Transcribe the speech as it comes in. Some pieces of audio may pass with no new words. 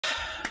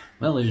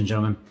Well, ladies and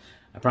gentlemen,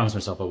 I promised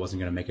myself I wasn't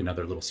going to make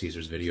another Little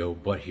Caesars video,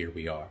 but here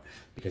we are,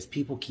 because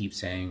people keep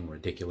saying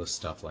ridiculous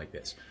stuff like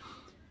this.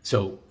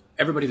 So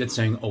everybody that's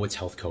saying, oh, it's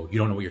health code, you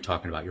don't know what you're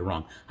talking about, you're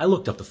wrong. I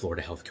looked up the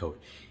Florida health code,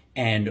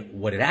 and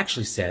what it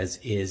actually says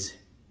is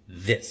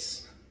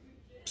this,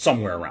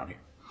 somewhere around here.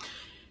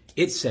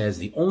 It says,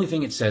 the only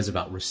thing it says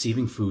about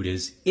receiving food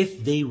is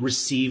if they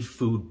receive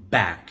food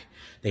back,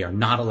 they are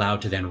not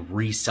allowed to then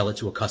resell it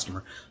to a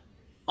customer.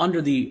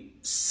 Under the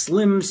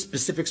slim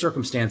specific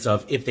circumstance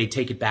of if they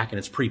take it back and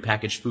it's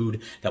prepackaged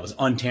food that was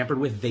untampered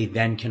with, they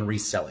then can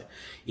resell it.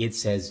 It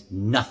says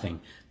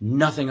nothing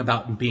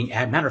about being,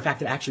 matter of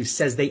fact, it actually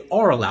says they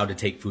are allowed to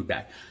take food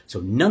back. So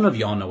none of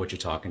y'all know what you're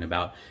talking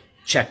about.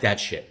 Check that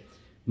shit.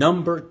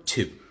 Number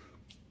two,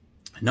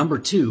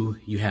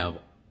 you have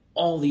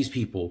all these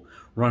people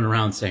running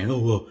around saying,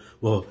 oh,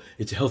 well,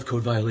 it's a health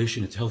code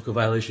violation, it's a health code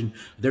violation.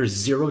 There's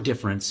zero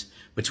difference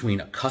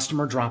between a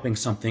customer dropping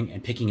something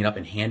and picking it up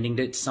and handing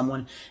it to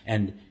someone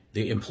and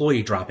the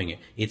employee dropping it.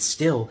 It's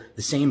still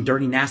the same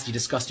dirty, nasty,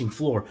 disgusting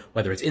floor,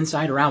 whether it's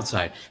inside or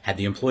outside. Had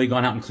the employee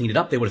gone out and cleaned it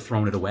up, they would have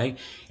thrown it away.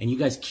 And you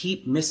guys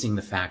keep missing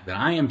the fact that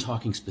I am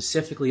talking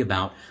specifically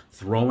about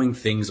throwing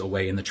things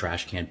away in the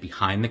trash can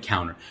behind the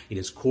counter. It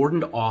is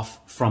cordoned off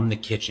from the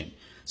kitchen.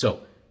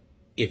 So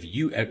if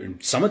you,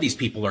 some of these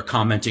people are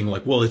commenting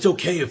like, well, it's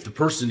okay if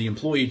the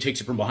employee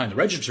takes it from behind the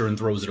register and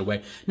throws it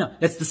away. No,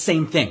 that's the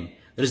same thing.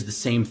 That is the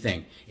same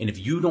thing. And if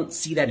you don't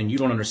see that and you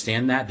don't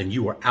understand that, then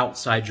you are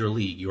outside your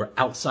league. You are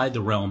outside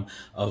the realm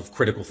of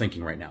critical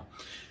thinking right now.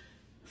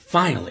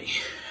 Finally,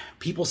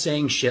 people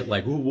saying shit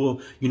like, oh,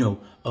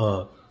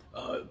 well,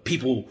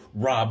 people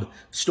rob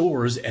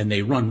stores and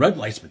they run red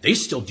lights, but they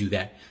still do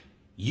that.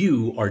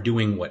 You are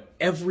doing what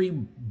every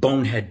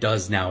bonehead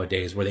does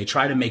nowadays, where they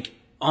try to make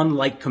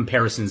unlike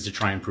comparisons to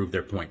try and prove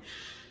their point.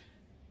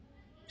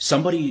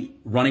 Somebody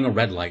running a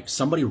red light,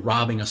 somebody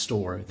robbing a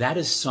store, that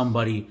is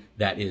somebody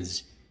that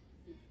is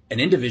an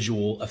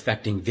individual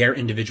affecting their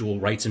individual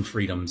rights and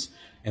freedoms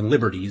and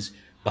liberties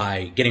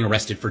by getting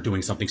arrested for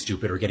doing something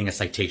stupid or getting a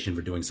citation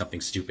for doing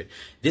something stupid.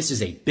 This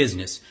is a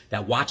business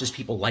that watches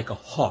people like a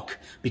hawk,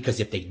 because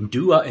if they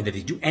do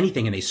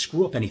anything and they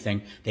screw up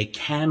anything, they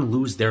can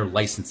lose their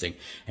licensing.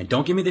 And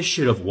don't give me this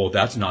shit of, well,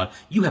 that's not,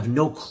 you have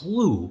no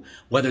clue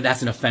whether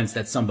that's an offense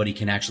that somebody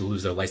can actually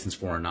lose their license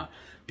for or not.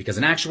 Because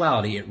in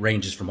actuality, it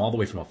ranges from all the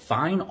way from a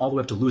fine all the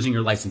way up to losing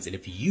your license. And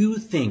if you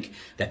think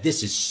that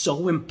this is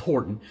so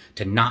important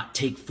to not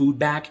take food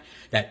back,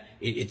 that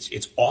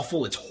it's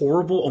awful, it's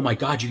horrible, oh my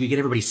God, you could get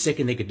everybody sick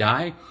and they could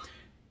die,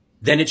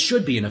 then it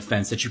should be an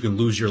offense that you can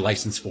lose your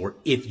license for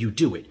if you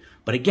do it.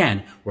 But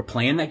again, we're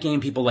playing that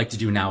game people like to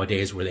do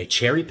nowadays, where they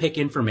cherry pick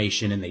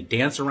information and they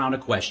dance around a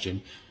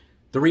question.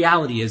 The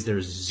reality is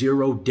there's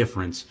zero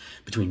difference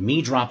between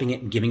me dropping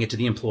it and giving it to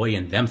the employee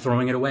and them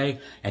throwing it away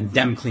and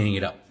them cleaning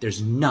it up.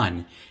 There's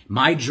none.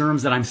 My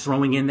germs that I'm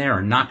throwing in there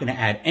are not going to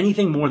add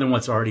anything more than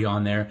what's already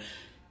on there.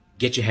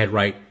 Get your head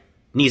right.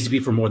 Needs to be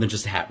for more than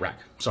just a hat rack.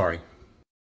 Sorry.